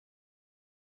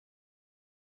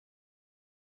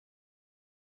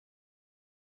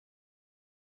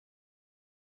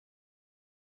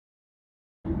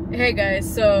Hey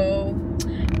guys, so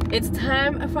it's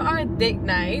time for our date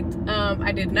night.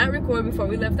 I did not record before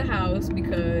we left the house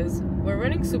because we're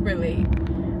running super late,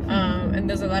 and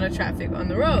there's a lot of traffic on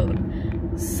the road.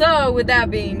 So with that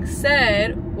being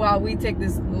said, while we take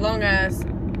this long ass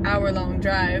hour-long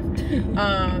drive,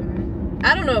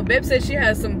 I don't know, babe said she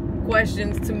has some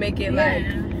questions to make it like,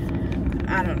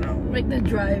 I don't know, make the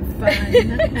drive fun.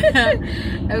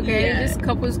 Okay, just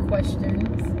couples questions.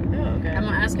 Okay. I'm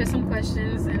gonna ask her some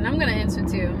questions and I'm gonna answer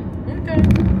too. Okay.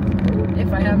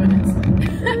 If I have an answer.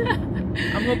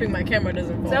 I'm hoping my camera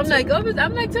doesn't fall. So I'm like,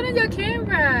 turn on your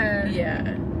camera. Yeah. I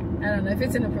don't know if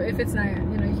it's if it's not, you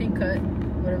know, you can cut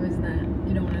whatever it's not.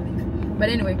 You don't want to leave. But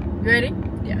anyway, you ready?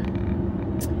 Yeah.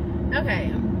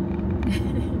 Okay.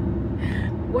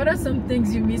 What are some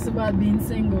things you miss about being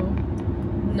single?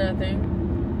 Nothing.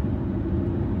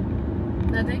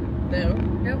 Nothing? No.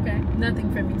 Okay.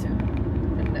 Nothing for me too.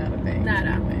 Not a thing.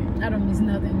 Nada. I don't miss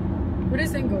nothing. What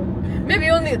is single? Maybe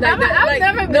only like I've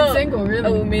never been single, really.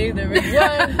 Oh, me either. Well,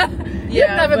 you've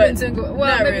never been single.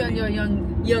 Well, maybe really. On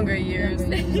your younger years.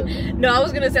 Okay. No, I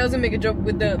was gonna make a joke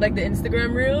with the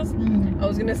Instagram reels. I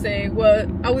was gonna say, well,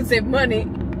 I would save money.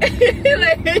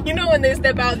 Like, you know, when they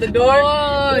step out the door,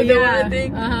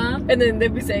 thing, and then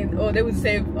they'd be saying, oh, they would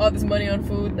save all this money on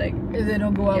food, like if they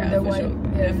don't go out with their wife. Sure.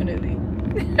 Yeah. Definitely.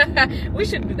 We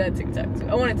should do that TikTok too.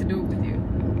 I wanted to do it with you.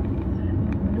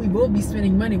 We will be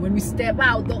spending money when we step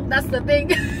out, though. That's the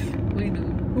thing.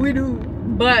 We do.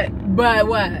 But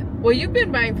what? Well, you've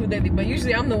been buying food lately, but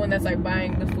usually I'm the one that's like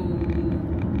buying the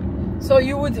food. So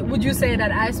would you say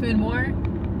that I spend more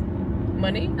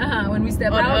money? When we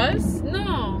step on out? Us?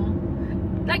 No.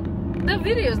 Like the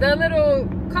videos, the little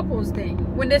couples thing.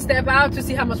 When they step out to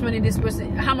see how much money this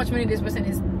person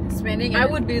is spending. I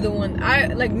would be the one. I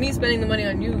like me spending the money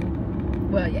on you.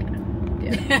 Well, yeah.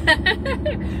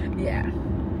 Yeah.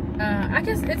 I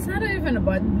guess it's not even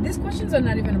about, these questions are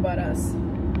not even about us.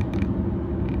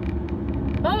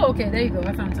 Oh, okay, there you go.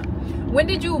 I found some. When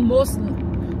did you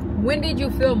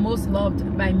feel most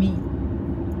loved by me?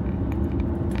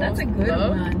 That's a good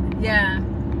one. Yeah.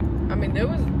 I mean,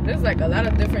 there's like a lot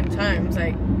of different times,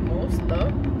 like most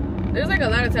love. There's like a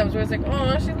lot of times where it's like,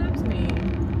 oh, she loves me.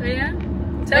 Oh, yeah?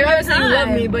 Like, obviously you love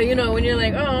me, but you know, when you're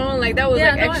like, oh, like that was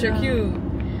like extra cute.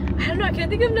 I don't know, I can't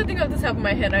think of nothing off the top of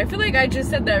my head. I feel like I just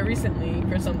said that recently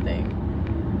for something.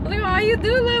 I was like, oh, you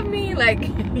do love me. Like,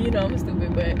 you know, I'm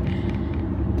stupid, but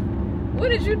what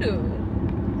did you do?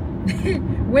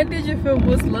 When did you feel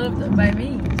most loved by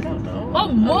me? I don't know. Oh,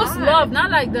 most loved,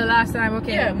 not like the last time.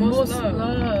 Okay, yeah, most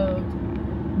loved.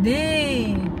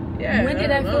 Dang. Yeah. When did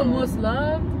I feel most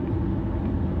loved?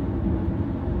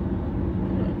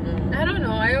 I don't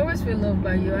know. I always feel loved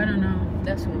by you. I don't know.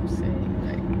 That's what I'm saying.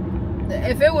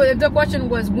 If the question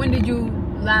was when did you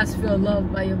last feel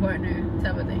loved by your partner,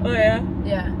 type of thing. Oh yeah.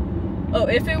 Yeah. Oh,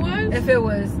 if it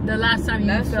was the last time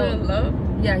you felt loved.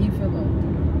 Yeah, you feel loved.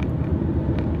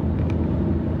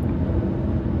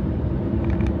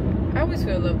 I always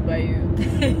feel loved by you.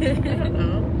 I don't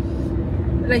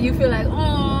know. Like you feel like,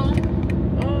 oh.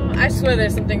 I swear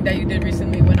there's something that you did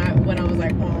recently when I was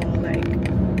like, oh, like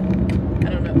I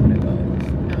don't know what it was.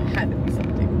 It had to be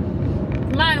something.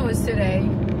 Mine was today.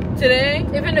 Today?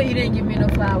 Even though you didn't give me no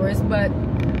flowers, but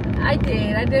I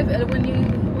did when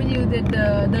you did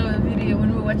the video when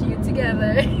we were watching it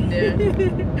together. Yeah.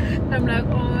 I'm like,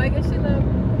 oh, I guess she loved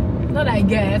me. Not I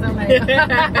guess. I'm like,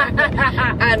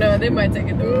 I know they might take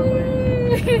it the wrong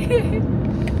way.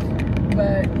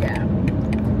 But yeah.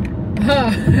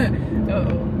 Uh-oh.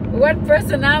 What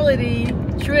personality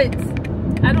traits?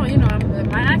 I don't, you know,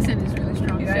 my accent is really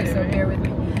strong, guys, so bear with me.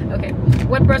 Okay.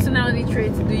 What personality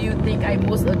traits do you think I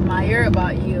most admire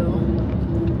about you?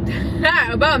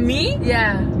 About me?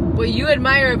 Yeah. What you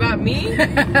admire about me?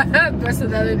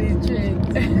 Personality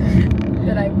traits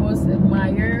that I most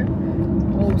admire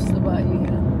about you.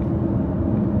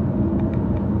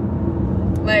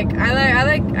 Like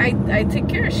I take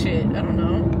care of shit. I don't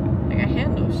know. Like I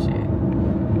handle shit.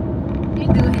 You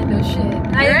do handle shit.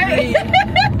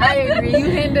 I agree. You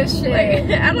handle shit.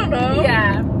 Like, I don't know.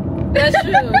 Yeah. That's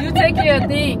true. You take care of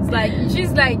things. Like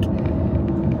she's like,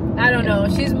 I don't know.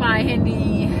 She's my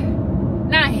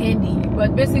not handy,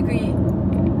 but basically,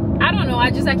 I don't know.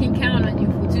 I can count on you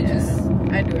to just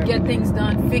get things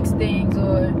done, fix things,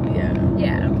 or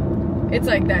yeah. It's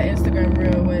like that Instagram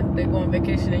reel when they go on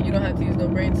vacation and you don't have to use no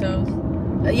brain cells.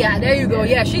 Yeah, there you go.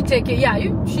 Yeah, she takes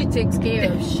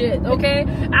care of shit. Okay,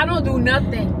 I don't do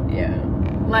nothing. Yeah.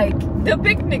 Like the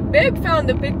picnic, babe found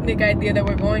the picnic idea that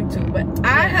we're going to, but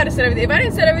I had to set everything. If I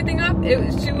didn't set everything up,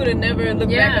 she would have never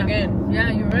looked back again.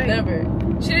 Yeah, you're right. Never.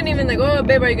 She didn't even like, oh,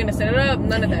 babe, are you gonna set it up?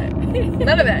 None of that.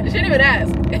 None of that. She didn't even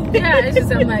ask. Yeah, it's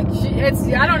just I'm like,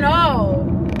 I don't know.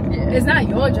 Yeah. It's not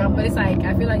your job, but it's like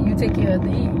I feel like you take care of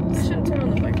things. I shouldn't turn on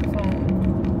the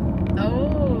microphone.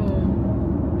 Oh.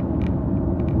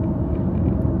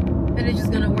 And it's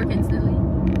just gonna work instantly.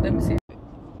 Let me see.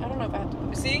 I don't know if I have to.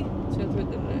 See?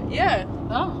 Yeah.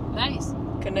 Oh, nice.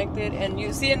 Connected, and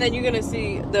you see, and then you're gonna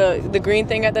see the green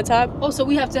thing at the top. Oh, so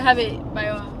we have to have it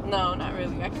by. No, not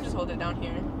really. I can just hold it down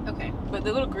here. Okay. But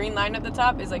the little green line at the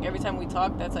top is like every time we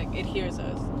talk, that's like it hears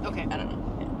us. Okay. I don't know.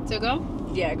 Yeah. So go.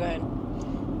 Yeah, go ahead.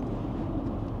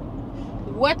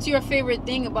 What's your favorite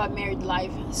thing about married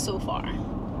life so far?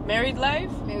 Married life?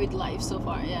 Married life so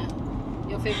far, yeah.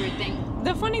 Your favorite thing?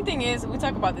 The funny thing is, we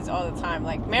talk about this all the time.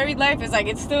 Like, married life is like,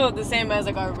 it's still the same as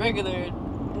like our regular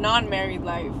non-married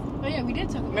life. Oh yeah, we did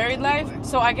talk about married that life. before.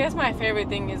 So I guess my favorite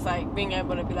thing is like being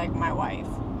able to be like my wife.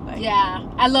 Like, yeah,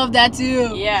 I love that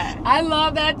too. Yeah. I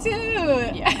love that too.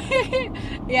 Yeah.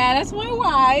 Yeah, that's my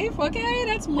wife. Okay,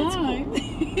 that's mine.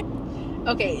 Cool.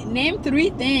 Okay, name 3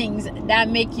 things that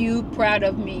make you proud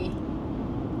of me.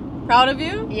 Proud of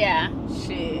you? Yeah.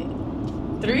 Shit.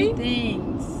 3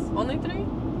 things. Only 3?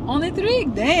 Only 3?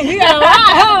 Dang, you got a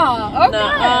lot, huh? Okay.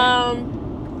 No,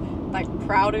 like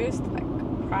proudest, like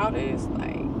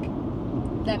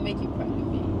that make you proud of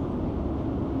me.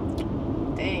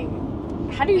 Dang.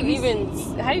 How do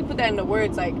you put that into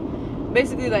words? Like,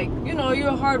 basically, like, you know, you're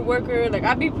a hard worker. Like,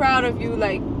 I'd be proud of you.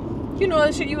 Like, you know,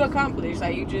 the shit you accomplished.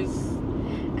 Like, you just,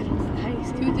 I don't know how you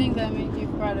say 2 things that make you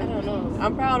proud of me. I don't know.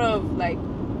 I'm proud of, like,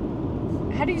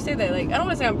 how do you say that? Like, I don't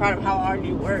want to say I'm proud of how hard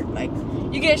you work. Like,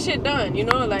 you get shit done, you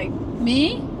know? Like,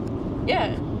 me?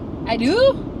 Yeah. I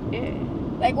do? Yeah.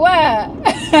 Like what? I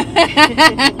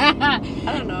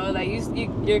don't know. Like,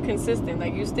 you're consistent.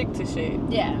 Like, you stick to shit.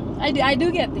 Yeah, I do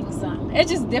get things done.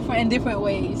 It's just different in different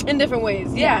ways. In different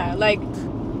ways, yeah. Like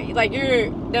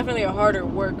you're definitely a harder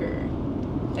worker.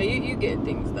 Like, you get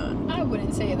things done. I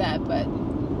wouldn't say that, but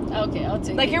okay, I'll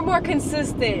take it. Like, you're more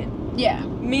consistent. Yeah.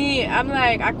 Me, I'm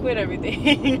like, I quit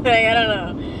everything. Like, I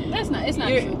don't know. It's not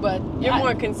true, but you're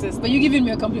more consistent. But you giving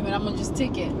me a compliment, I'm gonna just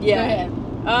take it. Yeah. Go ahead.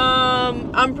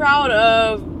 I'm proud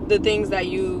of the things that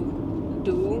you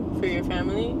do for your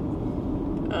family.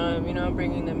 You know,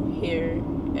 bringing them here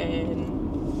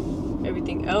and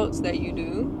everything else that you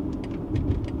do.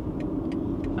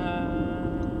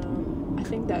 I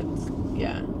think that's,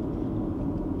 yeah.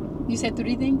 You said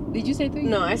 3 things? Did you say 3?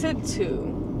 No, I said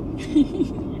 2.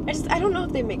 I don't know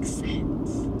if they make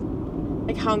sense.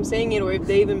 Like, how I'm saying it, or if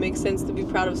they even make sense to be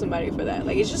proud of somebody for that.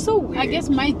 Like, it's just so weird. I guess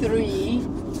my 3.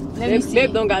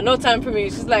 Babe don't got no time for me.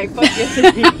 She's like, fuck you.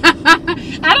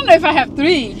 I don't know if I have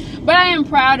 3, but I am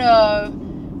proud of,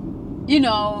 you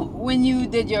know, when you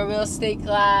did your real estate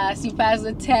class, you passed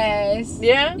the test.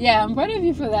 Yeah? Yeah, I'm proud of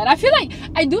you for that. I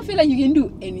do feel like you can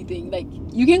do anything. Like,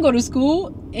 you can go to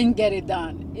school and get it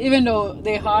done, even though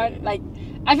they're hard. Like,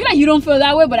 I feel like you don't feel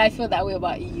that way, but I feel that way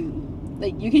about you.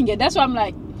 Like, you can get, that's why I'm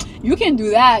like, you can do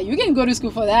that. You can go to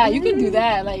school for that. You can do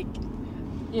that. Like,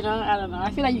 you know, I don't know. I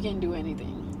feel like you can do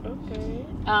anything. Okay.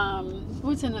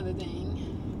 What's another thing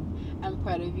I'm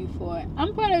proud of you for?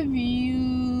 I'm proud of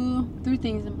you. 3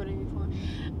 things I'm proud of you for.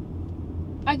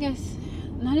 I guess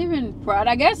not even proud.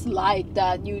 I guess like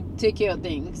that you take care of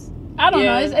things. I don't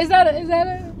know. Is that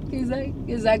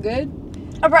good?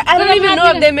 I don't even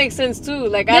know if they make sense too.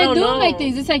 Like, I don't know. They do make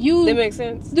things. It's like you. They make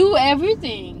sense. Do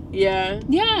everything. Yeah.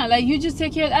 Yeah, like you just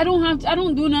take care. I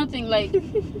don't do nothing. Like,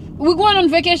 we're going on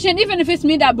vacation. Even if it's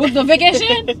me that booked the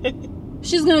vacation,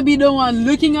 she's gonna be the one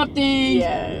looking up things.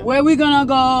 Yeah. Where we gonna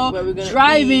go? Where we gonna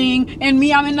driving, eat. And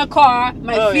me, I'm in the car,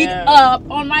 my feet up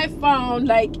on my phone,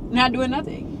 like not doing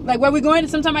nothing. Like, where we going?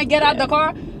 Sometimes I get out the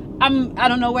car. I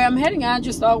don't know where I'm heading. I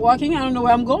just start walking. I don't know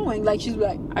where I'm going. Like, she's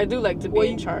like, I do like to be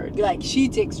in charge. Like, she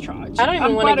takes charge. I don't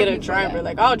even want to get a driver.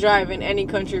 Like, I'll drive in any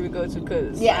country we go to,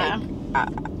 because I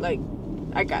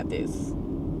got this.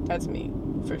 That's me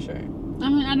for sure. I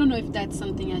mean, I don't know if that's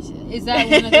something I should. Is that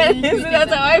one of the things?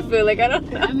 That's how I feel. Like, I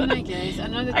don't know. I mean, I guess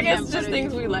another thing. I guess just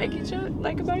things we like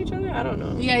about each other. I don't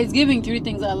know. Yeah, it's giving 3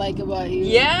 things I like about you.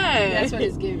 Yeah, that's what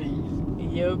it's giving.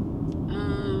 Yep.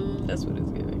 That's what it's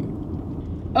giving.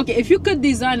 Okay, if you could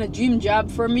design a dream job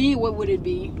for me, what would it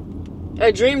be?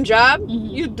 A dream job? Mm-hmm.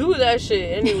 You do that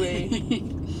shit anyway.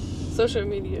 Social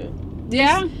media.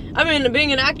 Yeah? I mean,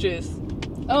 being an actress.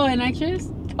 Oh, an actress?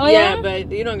 Oh, yeah,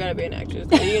 but you don't gotta be an actress.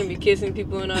 You're gonna be kissing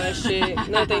people and all that shit.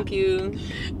 No, thank you.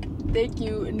 Thank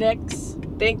you. Next.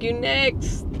 Thank you.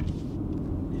 Next.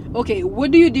 Okay,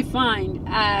 what do you define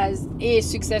as a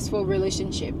successful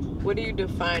relationship? What do you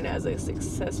define as a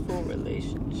successful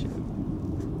relationship?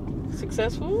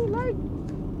 Successful? Like,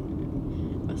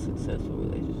 a successful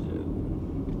relationship.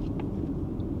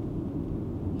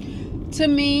 To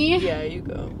me, Yeah, you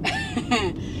go.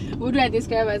 what do I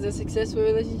describe as a successful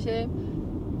relationship?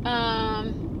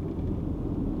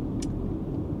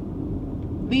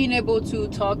 Being able to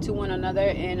talk to one another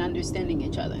and understanding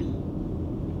each other.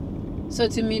 So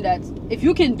to me, that's, if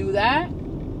you can do that,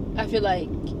 I feel like.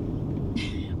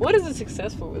 What is a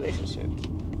successful relationship?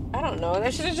 I don't know.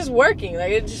 That shit is just working.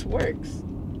 Like, it just works.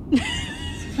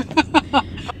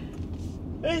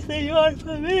 I say you are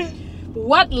for me.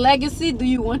 What legacy do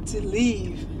you want to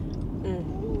leave?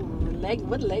 Ooh,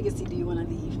 what legacy do you want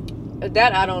to leave?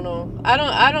 That I don't know. I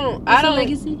don't.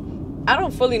 Legacy? I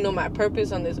don't fully know my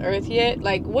purpose on this earth yet.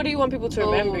 Like, what do you want people to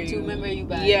remember you? To remember you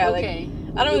by. Yeah, okay.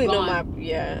 Like, I don't really know my.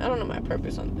 Yeah, I don't know my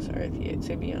purpose on this earth yet,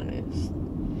 to be honest.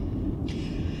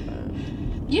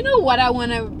 You know what I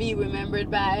want to be remembered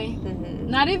by? Mm-hmm.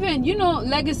 Not even,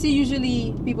 legacy,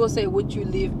 usually people say what you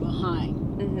leave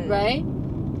behind, right?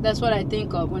 That's what I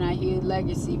think of when I hear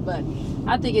legacy. But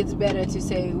I think it's better to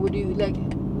say, what do you,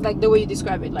 like the way you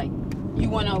describe it, like, you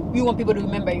want people to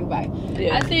remember you by.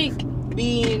 Yeah. I think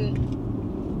being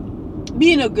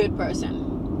a good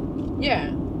person. Yeah.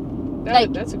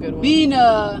 That's a good one.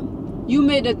 You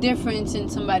made a difference in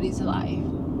somebody's life.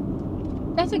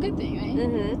 That's a good thing, right?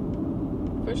 Mm-hmm.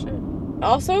 For sure.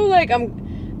 Also, like,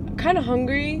 I'm kind of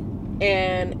hungry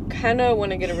and kind of want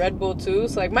to get a Red Bull too.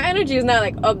 So, like, my energy is not,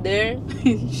 like, up there.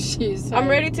 I'm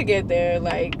ready to get there,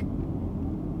 like,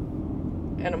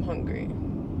 and I'm hungry.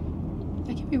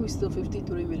 I can't believe we're still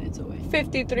 53 minutes away.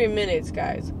 53 minutes,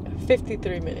 guys.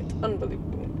 53 minutes.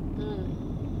 Unbelievable.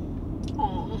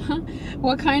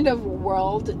 What kind of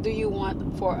world do you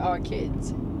want for our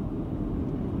kids?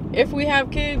 If we have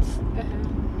kids...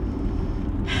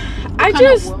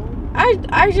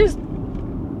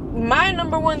 my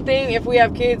number one thing if we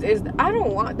have kids is I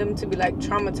don't want them to be like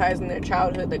traumatized in their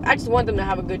childhood. Like, I just want them to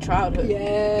have a good childhood.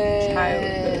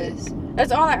 Yes.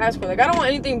 That's all I ask for. Like, I don't want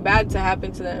anything bad to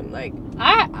happen to them. Like,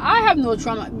 I have no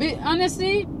trauma. But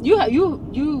honestly, you have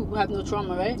no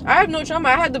trauma, right? I have no trauma.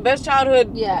 I had the best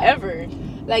childhood ever.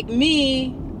 Like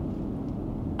me,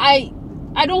 I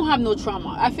don't have no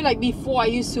trauma. I feel like before I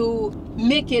used to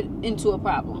make it into a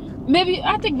problem. Maybe,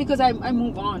 I think because I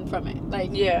move on from it. Like,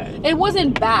 yeah. It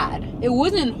wasn't bad. It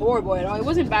wasn't horrible at all. It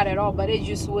wasn't bad at all, but it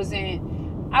just wasn't...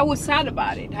 I was sad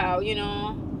about it. How,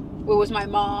 where was my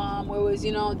mom? Where was,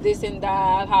 this and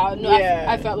that? How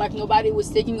I felt like nobody was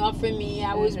taking up for me.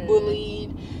 I was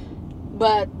bullied.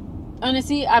 But,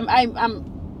 honestly,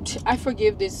 I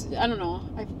forgive this. I don't know.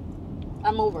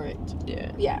 I'm over it.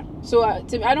 Yeah. Yeah. So, I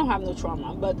don't have no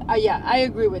trauma. But, I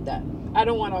agree with that. I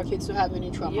don't want our kids to have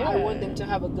any trauma. Yeah. I want them to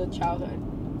have a good childhood.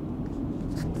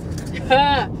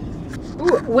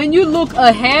 When you look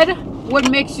ahead, what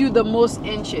makes you the most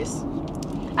anxious?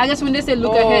 I guess when they say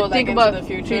look ahead, like think about the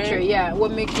future. Yeah,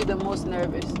 what makes you the most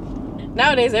nervous?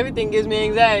 Nowadays, everything gives me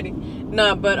anxiety.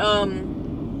 Nah, but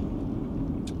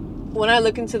when I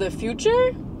look into the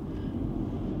future...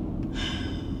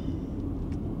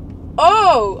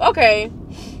 Oh, okay.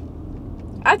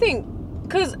 I think...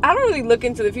 Because I don't really look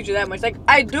into the future that much. Like,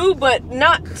 I do, but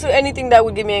not to anything that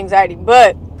would give me anxiety.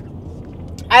 But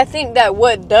I think that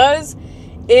what does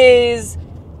is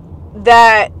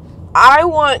that I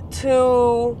want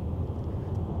to...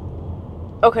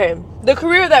 Okay, the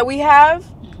career that we have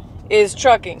is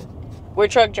trucking. We're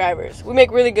truck drivers. We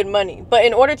make really good money. But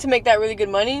in order to make that really good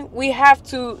money, we have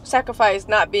to sacrifice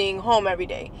not being home every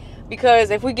day. Because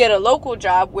if we get a local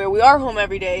job where we are home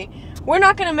every day, we're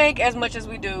not going to make as much as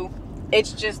we do.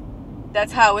 It's just,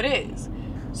 that's how it is.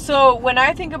 So when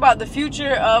I think about the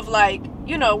future of, like,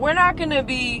 we're not going to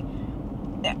be,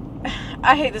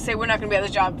 I hate to say we're not going to be at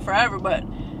this job forever, but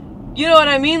you know what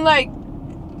I mean? Like,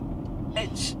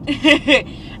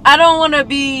 I don't want to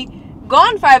be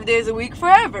gone 5 days a week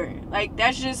forever. Like,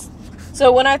 that's just,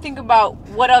 so when I think about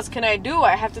what else can I do,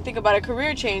 I have to think about a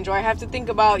career change, or I have to think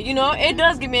about, it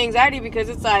does give me anxiety because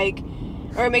it's like,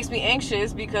 or it makes me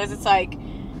anxious because it's like,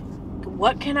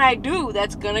 what can I do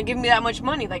that's gonna give me that much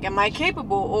money? Like, am I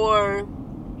capable? Or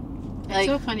like, it's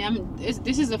so funny.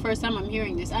 This is the first time I'm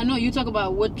hearing this. I know you talk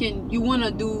about what can you want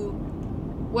to do,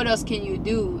 what else can you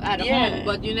do at home,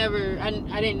 but you never. I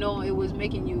didn't know it was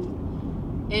making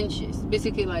you anxious.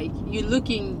 Basically, like, you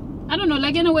looking. I don't know,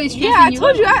 like, in a way, stressing you. Yeah, I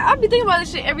told you. I be thinking about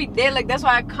this shit every day. Like, that's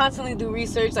why I constantly do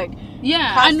research. Like,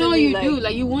 yeah, I know you do.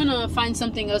 Like, you wanna find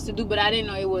something else to do, but I didn't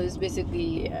know it was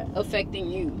basically affecting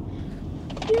you.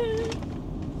 Yeah.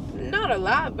 Not a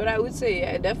lot, but I would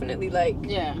say definitely, like,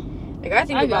 like, I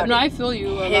think about it. No, I feel you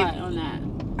a lot on that.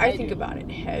 I think about it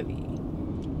heavy.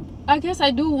 I guess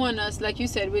I do want us, like you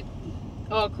said, with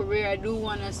our career, I do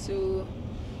want us to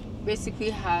basically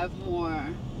have more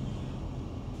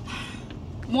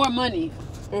money.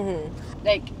 Mm-hmm.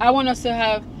 Like I want us to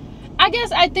have. I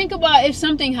guess I think about if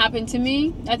something happened to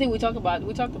me. I think we talked about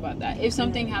that. If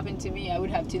something happened to me, I would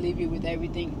have to leave you with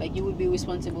everything. Like you would be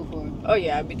responsible for. Oh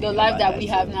yeah, I'd be the life that we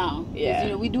have now. Yeah, you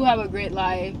know, we do have a great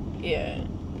life. Yeah,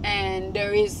 and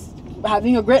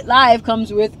having a great life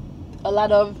comes with a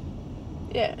lot of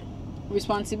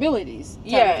responsibilities.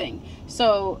 Type of thing.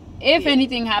 So if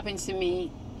anything happens to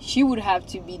me, she would have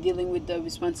to be dealing with the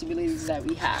responsibilities that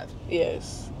we have.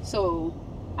 Yes. So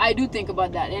I do think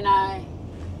about that, and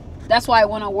that's why I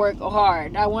want to work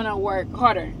hard. I want to work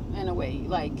harder in a way,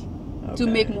 like to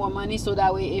make more money, so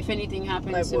that way if anything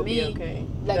happens to me,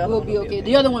 we'll be okay.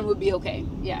 The other one would be okay.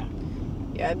 Yeah.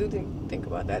 Yeah, I do think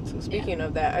about that too. Speaking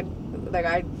of that,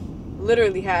 I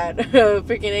literally had a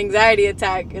freaking anxiety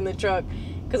attack in the truck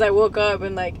because I woke up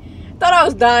and thought I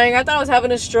was dying. I thought I was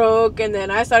having a stroke, and then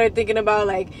I started thinking about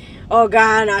oh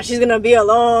God, now she's gonna be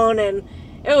alone, and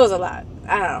it was a lot.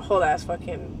 I don't know, a whole ass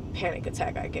fucking panic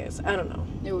attack, I guess. I don't know.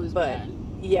 It was bad.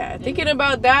 Yeah, Mm-hmm. thinking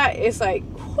about that, it's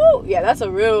whew, yeah, that's a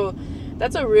real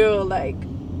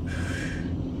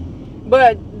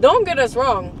but don't get us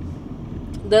wrong.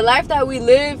 The life that we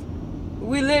live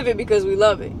it because we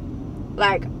love it.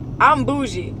 I'm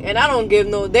bougie and I don't give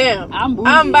no damn.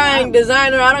 I'm buying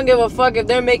designer. I don't give a fuck if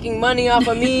they're making money off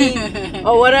of me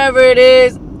or whatever it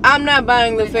is. I'm not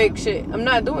buying the fake shit. I'm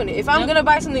not doing it. If I'm gonna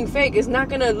buy something fake, it's not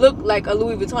gonna look like a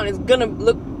Louis Vuitton. It's gonna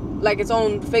look like its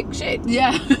own fake shit.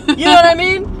 Yeah. You know what I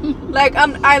mean?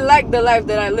 I like the life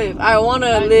that I live. I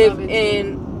wanna live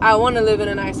in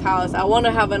a nice house. I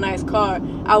wanna have a nice car.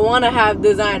 I wanna have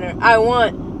designer. I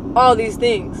want all these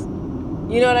things.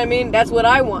 You know what I mean? That's what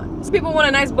I want. Some people want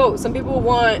a nice boat. Some people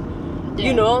want,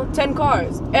 10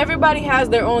 cars. Everybody has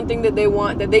their own thing that they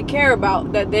want, that they care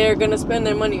about, that they're gonna spend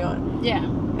their money on. Yeah.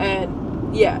 And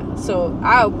so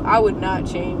I would not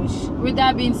change. With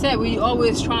that being said, we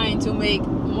always trying to make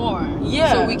more.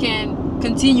 Yeah. So we can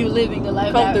continue living the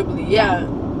life comfortably. Yeah.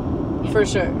 For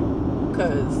sure.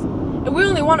 Cause we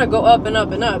only want to go up and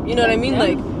up and up. You know what I mean?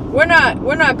 Yeah.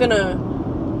 We're not gonna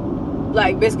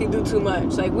basically do too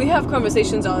much. We have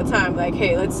conversations all the time.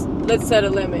 Hey, let's set a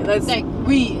limit.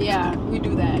 We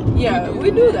do that. Yeah,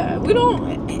 we do that. We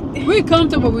don't. We're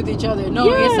comfortable with each other. No,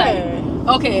 yeah. It's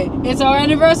okay, it's our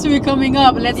anniversary coming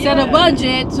up. Let's set a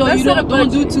budget so you don't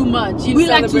do too much. We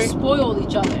like to spoil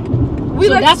each other.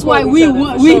 That's why we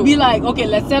be like, okay,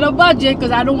 let's set a budget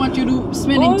because I don't want you to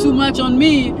spending too much on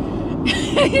me.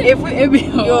 If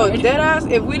deadass,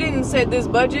 if we didn't set this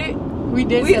budget, we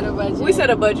set a budget. We set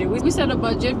a budget. We set a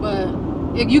budget, but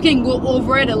you can go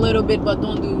over it a little bit, but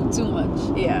don't do too much.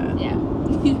 Yeah. Yeah.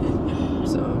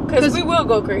 So, because we will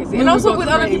go crazy, and also with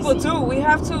other people too. We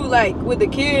have to with the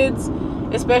kids,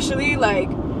 especially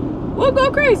we'll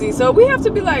go crazy. So we have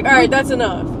to be all right, that's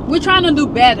enough. We're trying to do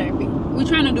better. We're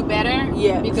trying to do better.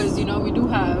 Yeah. Because we do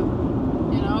have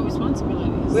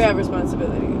responsibilities. We have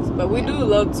responsibilities, but we do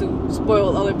love to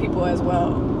spoil other people as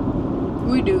well.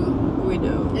 We do. We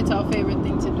do. It's our favorite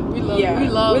thing to do. We love. Yeah. We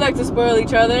like to spoil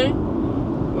each other,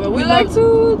 but we like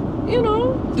to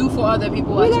do for other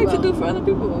people as well. We like to do for other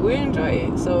people. We enjoy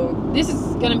it. So this is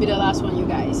gonna be the last one, you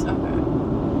guys. Okay.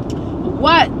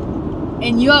 What,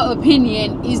 in your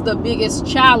opinion, is the biggest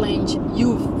challenge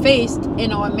you've faced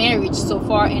in our marriage so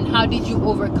far, and how did you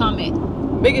overcome it?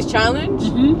 Biggest challenge?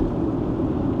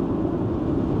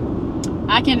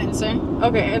 I can answer.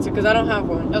 Okay, answer, because I don't have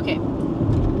one. Okay.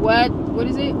 What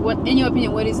is it? What, in your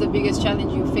opinion, what is the biggest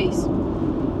challenge you face?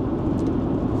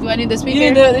 Do I need the speaker?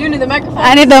 You need the microphone.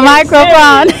 I need the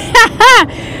microphone.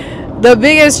 The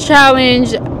biggest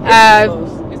challenge.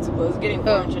 It's too close. It's getting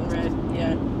orange and red.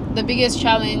 Yeah. The biggest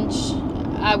challenge,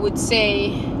 I would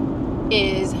say,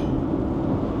 is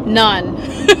none.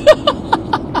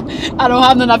 I don't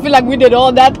have none. I feel like we did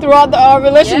all that throughout our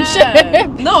relationship. Yeah.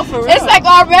 No, for real. It's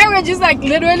our marriage is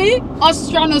literally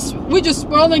us we're just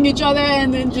spoiling each other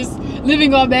and then just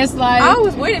living our best life. I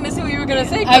was waiting to see what you were gonna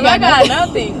say because I got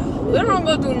nothing. We don't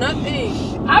go do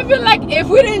nothing. I feel like if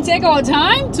we didn't take our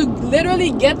time to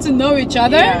literally get to know each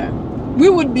other, we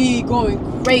would be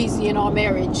going crazy in our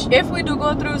marriage. If we do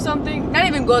go through something, not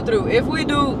even go through, if we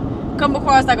do come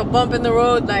across a bump in the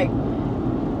road,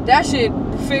 that shit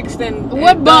fixed and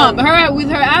what bump? Done. With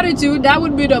her attitude, that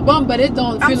would be the bump, but it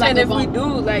don't feel like a bump. I'm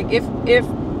saying if we do, if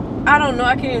I don't know,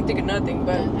 I can't even think of nothing,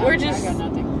 but I got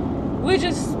nothing. We're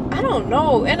just, I don't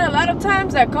know. And a lot of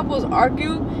times that couples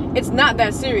argue, it's not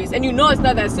that serious, and it's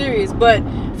not that serious, but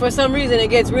for some reason it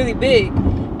gets really big,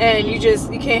 and you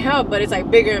can't help but it's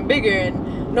bigger and bigger,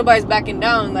 and nobody's backing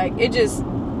down. It just,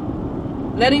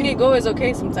 letting it go is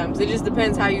okay sometimes. It just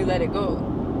depends how you let it go.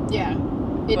 Yeah.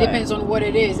 It depends on what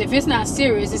it is. If it's not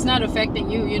serious, it's not affecting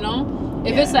you, you know?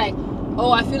 If it's like,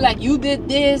 oh, I feel like you did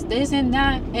this and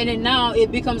that, and then now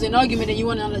it becomes an argument and you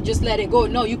want to just let it go.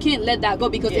 No, you can't let that go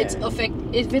because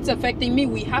if it's affecting me,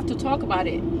 we have to talk about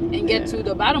it and get to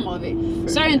the bottom of it.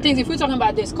 Certain things, if we're talking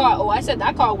about this car, oh, I said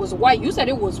that car was white, you said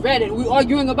it was red, and we're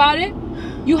arguing about it,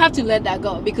 you have to let that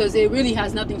go because it really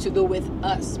has nothing to do with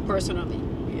us personally.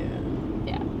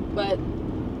 Yeah. But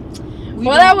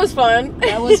well, that was fun.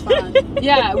 That was fun.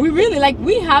 Yeah, we really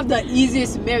we have the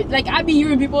easiest marriage. Like, I be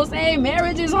hearing people say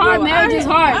marriage is hard. Marriage is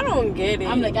hard. I don't get it.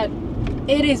 I'm like,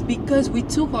 it is because we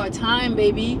took our time,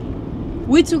 baby.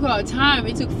 We took our time.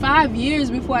 It took 5 years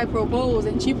before I proposed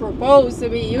and she proposed to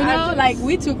me. You know,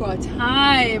 we took our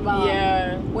time.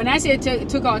 When I say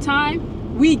took our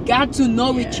time, we got to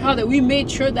know each other. We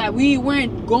made sure that we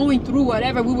weren't going through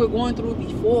whatever we were going through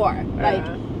before.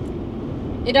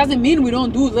 It doesn't mean we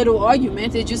don't do little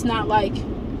arguments. It's just not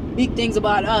big things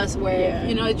about us where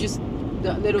you know, it's just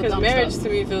the little dumb marriage stuff. To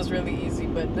me feels really easy,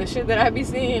 but the shit that I be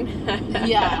seeing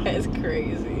it's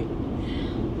crazy.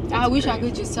 I wish I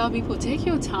could just tell people, take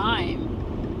your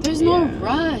time. There's no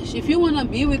rush. If you want to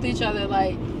be with each other,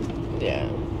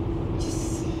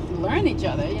 just learn each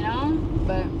other, you know.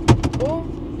 But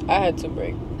I had to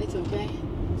break. It's okay.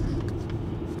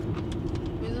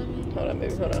 Hold on,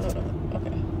 baby. Hold on.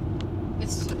 Okay.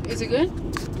 Is it good?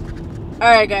 All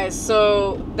right, guys.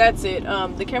 So that's it.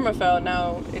 The camera fell.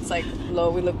 Now it's low.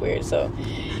 We look weird. So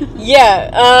yeah.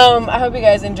 I hope you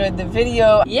guys enjoyed the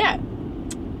video. Yeah.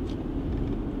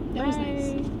 That was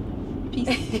nice.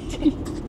 Peace.